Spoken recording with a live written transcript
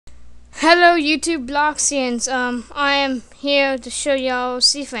Hello YouTube Bloxians, I am here to show y'all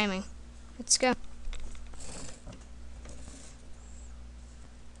C-framing. Let's go.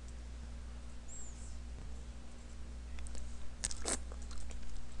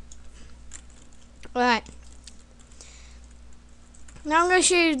 Alright. Now I'm going to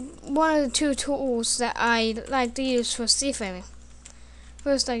show you one of the two tools that I like to use for C-framing.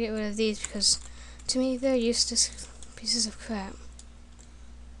 First I get rid of these because to me they're useless pieces of crap.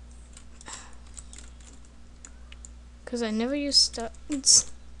 Because I never use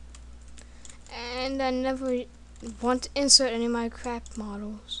studs. And I never want to insert any of my crap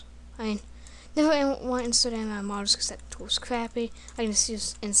models. I mean, never want to insert any of my models because that tool's crappy. I can just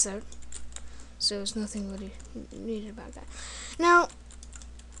use insert. So there's nothing really needed about that. Now,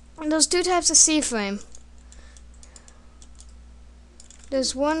 those two types of C-frame.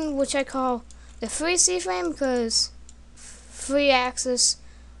 There's one which I call the free C-frame because free access,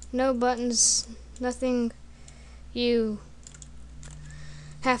 no buttons, nothing you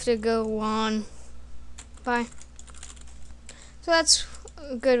have to go on by. So that's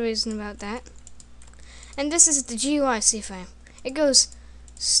a good reason about that. And this is the GUI C-frame. It goes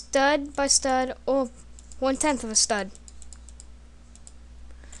stud by stud or 1/10 of a stud.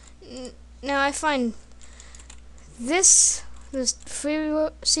 Now I find this free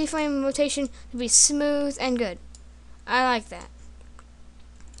C-frame rotation to be smooth and good. I like that.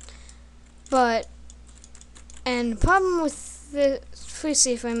 And the problem with the free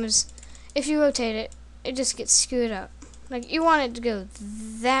C-frame is if you rotate it, it just gets screwed up. Like you want it to go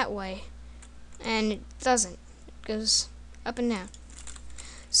that way, and it doesn't. It goes up and down.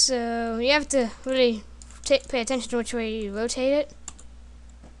 So you have to really pay attention to which way you rotate it,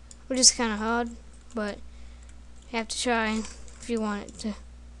 which is kind of hard, but you have to try if you want it to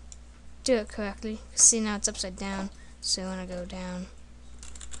do it correctly. See, now it's upside down, so when I go down.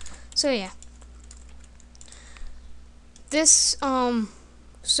 So yeah. This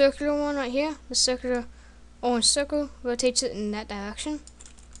circular one right here, the circular orange circle, rotates it in that direction.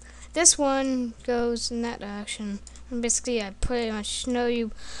 This one goes in that direction, and basically I pretty much know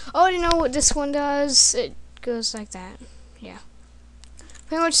you already know what this one does. It goes like that. Yeah,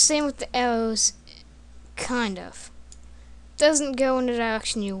 pretty much the same with the arrows, kind of. Doesn't go in the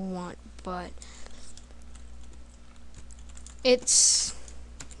direction you want, but it's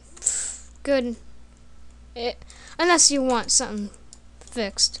good. Unless you want something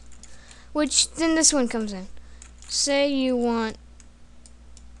fixed, which then this one comes in. Say you want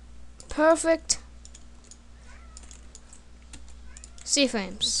perfect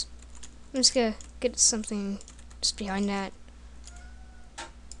C-frames. I'm just gonna get something just behind that.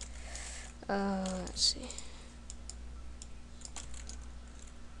 Let's see.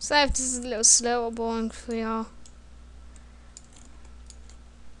 So this is a little slow or boring for y'all.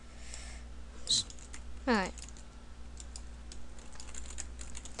 Alright.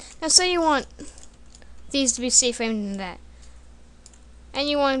 Now say you want these to be C-framed in that. And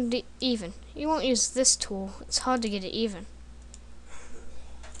you want it even. You won't use this tool. It's hard to get it even.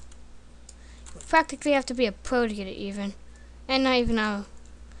 You practically have to be a pro to get it even. And not even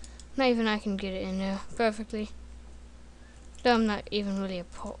I can get it in there perfectly. Though I'm not even really a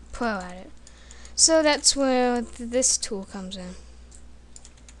pro at it. So that's where this tool comes in.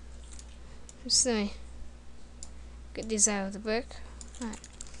 Just let me get these out of the brick. Alright.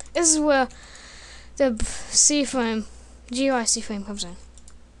 This is where the C-frame, GUI C-frame comes in.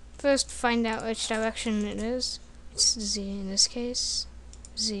 First, find out which direction it is. It's Z in this case.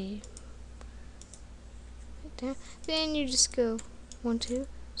 Z. Right there. Then you just go 1, 2.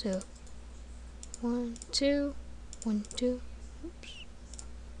 So 1, 2, 1, 2. Oops.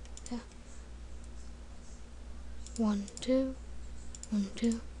 Yeah. 1, 2, 1,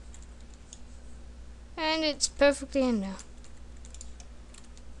 2. And it's perfectly in now.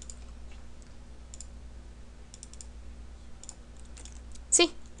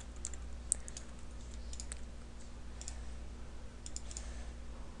 See?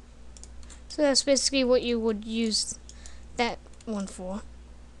 So that's basically what you would use that one for.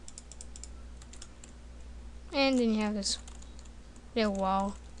 And then you have this little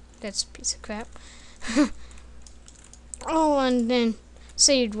wall. That's a piece of crap. Oh, and then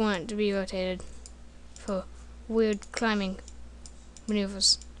say you'd want it to be rotated for weird climbing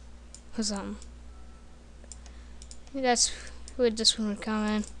maneuvers or something. That's where this one would come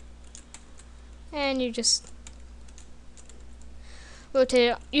in. And you just rotate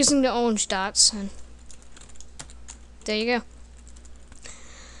it using the orange dots, and there you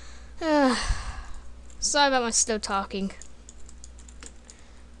go. Sorry about my slow talking.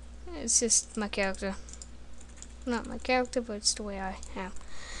 It's just my character. Not my character, but it's the way I am.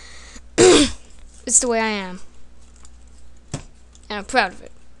 it's the way I am, and I'm proud of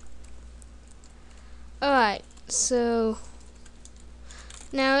it. Alright, so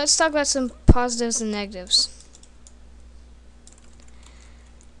now let's talk about some positives and negatives.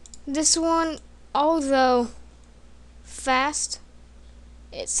 This one, although fast,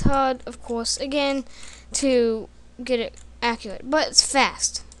 it's hard, of course, again, to get it accurate, but it's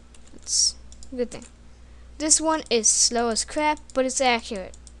fast. It's a good thing. This one is slow as crap, but it's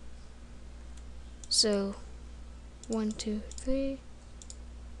accurate. So, 1, 2, 3.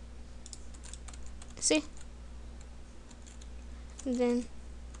 See? And then,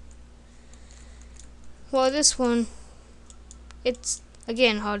 well, this one, it's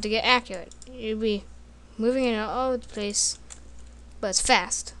again hard to get accurate. You'll be moving it all over the place, but it's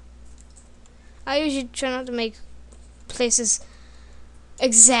fast. I usually try not to make places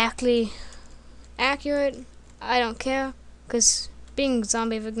exactly accurate. I don't care, because being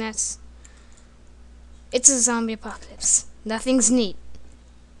zombie vignettes, it's a zombie apocalypse. Nothing's neat.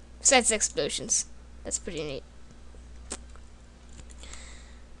 Besides the explosions. That's pretty neat.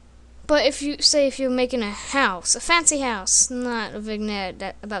 But if you're making a house, a fancy house, not a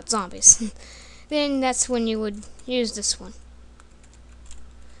vignette about zombies, then that's when you would use this one.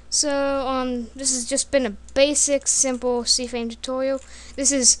 So, this has just been a basic, simple C-frame tutorial.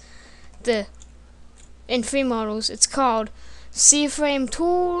 This is in free models, it's called C-frame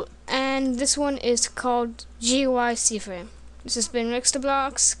tool, and this one is called GUI C-frame. This has been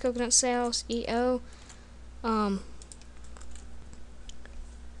ROBLOX, Coconut Sales, EO.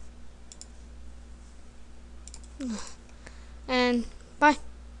 And bye.